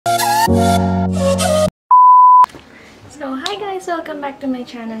So, hi guys! Welcome back to my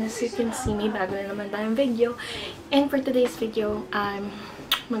channel. As you can see, may bago na naman tayong video. And for today's video,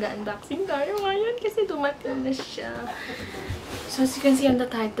 mag-unboxing tayo ngayon kasi dumating na siya. So, as you can see on the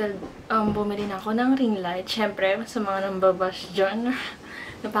title, bumili na ako ng ring light. Siyempre, sa mga nambabash dyan,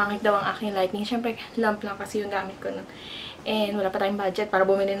 napangit daw ang aking lighting. Siyempre, lamp lang kasi yung gamit ko nun. And wala pa tayong budget para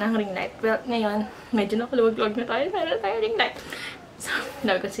bumili ng ring light. Well, ngayon, medyo nakaluwag-luwag na tayo. Meron tayo ring light. So,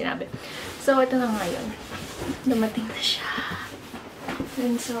 dami ko sinabi. So, ito na ngayon. Dumating na siya.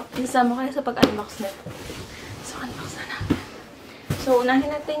 And so, isama ko na sa pag-unbox nito. So, unbox na natin. So, unahin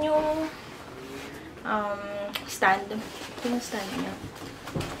natin yung stand. Ito yung stand niya.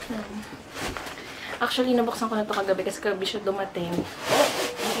 Actually, nabuksan ko na ito kagabi kasi kagabi siya dumating.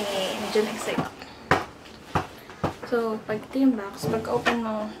 Eh, medyo na-excite ako. So, pag ito yung box, pagka-open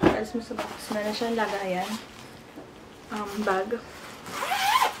mo, alas mo sa box, meron siyang lagayan. Bag.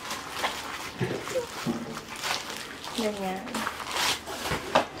 Ganyan.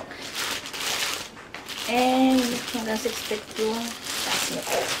 And, hanggang 6 feet yung taas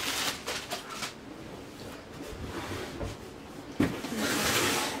nito.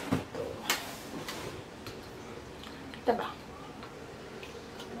 Kita ba?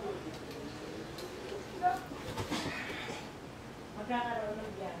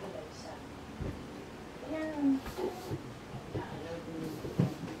 Yan.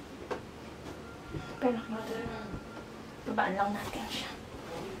 Pero babaan lang natin siya.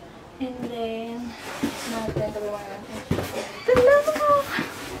 And then, tabawan natin. Talaga!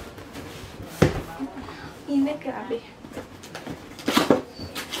 Init, grabe.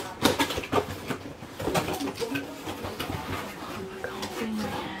 Mag-open na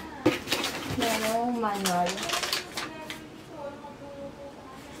yan. Merong manual.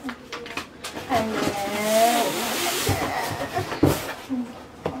 And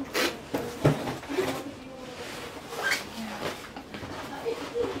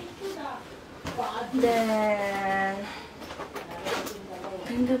then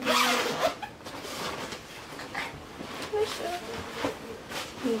ganda ba?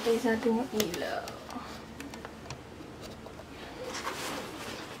 Hintay sa atin yung ilaw.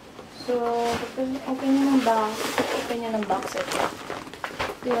 So, open nyo ng box. Open nyo ng box ito.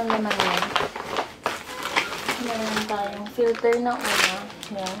 Ito yung naman yan. Meron tayong filter na una.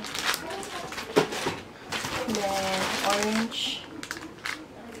 Yan. Then, orange.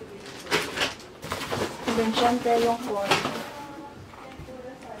 And then, syempre, yung phone.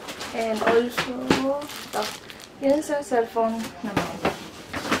 And also, ito. Yan sa cellphone naman.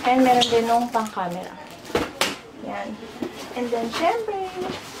 And meron din nung pang-camera. Yan. And then, syempre,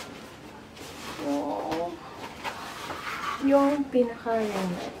 yung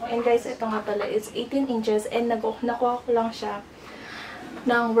pinaka-ring. And guys, ito nga pala is 18 inches. And nakuha ko lang siya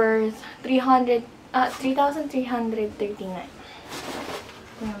ng worth 3,339.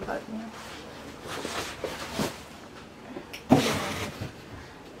 Ito yung bag niya.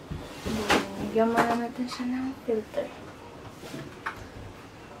 Bigyan mo na natin siya ng filter.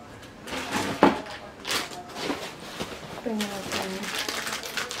 Open natin.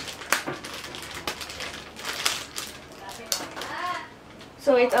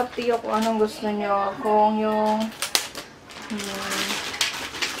 So, it's up to you kung anong gusto nyo. Kung yung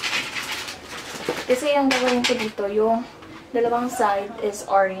kasi yung gagawin ko dito, yung dalawang side is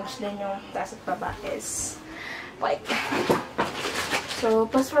orange, then yung taas at baba is white. So,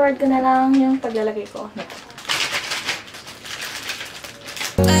 fast forward ko na lang yung paglalagay ko.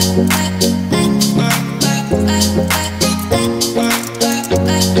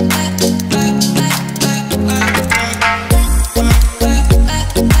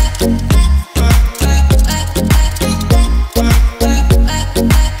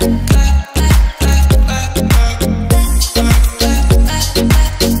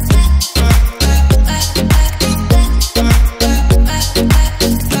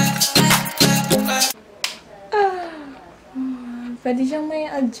 Pwede siyang may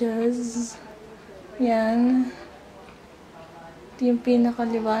adjust. Yan. Ito yung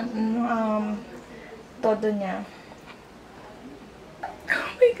pinakaliwan. Todo niya.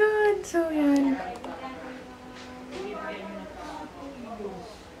 Oh my God! So, yan.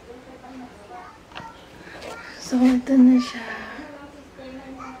 So, ito na siya.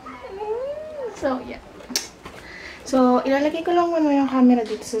 So, yeah. So, ilalagay ko lang muna yung camera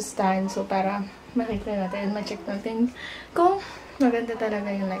dito sa stand. So, para makita natin, ma-check natin kung maganda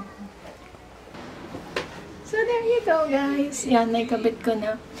talaga yung light. So, there you go, guys. Yan, naikabit ko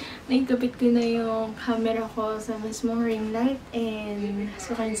na. Naikabit ko na yung camera ko sa mismong ring light. And, as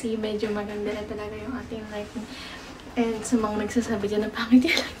you can see, medyo maganda na talaga yung ating lighting. And sa mga nagsasabi dyan na pangit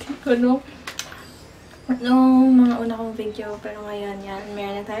yung lighting ko, no? Noong mga una kong video, pero ngayon yan,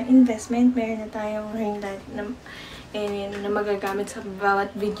 meron na tayong investment, meron na tayong ring light na magagamit sa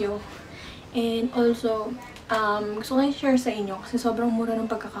bawat video. And also, gusto ko i-share sa inyo kasi sobrang mura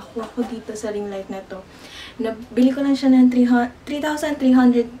ng pagkakakuha ko dito sa ring light na to. Nabili ko lang siya ng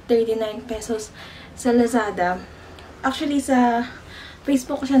 3,339 pesos sa Lazada. Actually, sa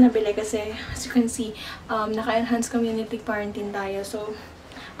Facebook ko siya nabili kasi, as you can see, naka-enhance community quarantine tayo. So,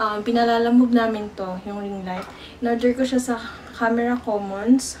 pinalalamove namin to, yung ring light. In-order ko siya sa Camera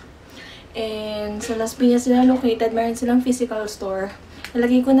Commons. And sa Las Piñas sila located, meron silang physical store.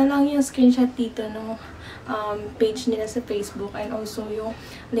 Nalagay ko na lang yung screenshot dito ng page nila sa Facebook. And also yung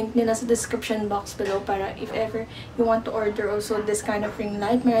link nila sa description box below para if ever you want to order also this kind of ring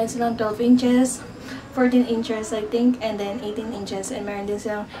light. Meron silang 12 inches, 14 inches I think, and then 18 inches. And meron din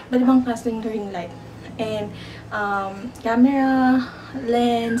silang iba't ibang klaseng ring light. And camera,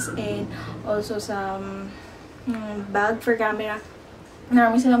 lens, and also some bag for camera.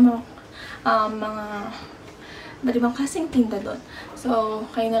 Marami silang mga iba't ibang klaseng tinta doon. So,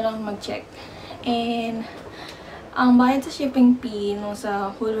 kayo na lang mag-check. And ang bayad sa shipping fee no,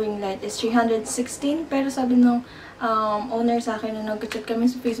 sa whole ring light is 316. Pero sabi nung owner sa akin na nag-chat kami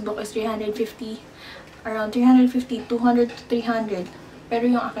sa Facebook is 350. Around 350, 200 to 300. Pero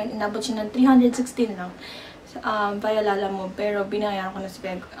yung akin, inabot siya ng 316 lang via Lalamove. Pero binayaran ko na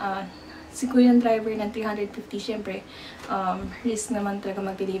si Kuya driver ng 350. Siyempre, risk naman talaga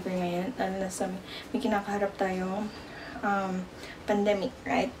mag-deliver ngayon. Unless may kinakaharap tayong pandemic,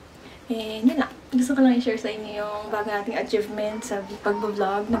 right? And yun lang. Gusto ko lang i-share sa inyo yung bago nating achievement sa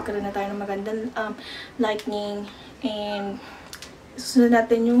pag-vlog. Nagkaroon na tayo ng magandang lightning. And susunod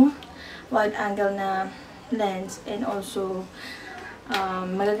natin yung wide angle na lens. And also,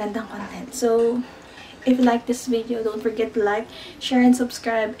 magagandang content. So, if you like this video, don't forget to like, share, and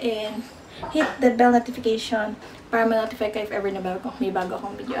subscribe, and hit the bell notification para ma-notify kayo if ever na may bago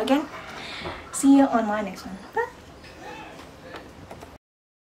akong video. Again, see you on my next one. Bye!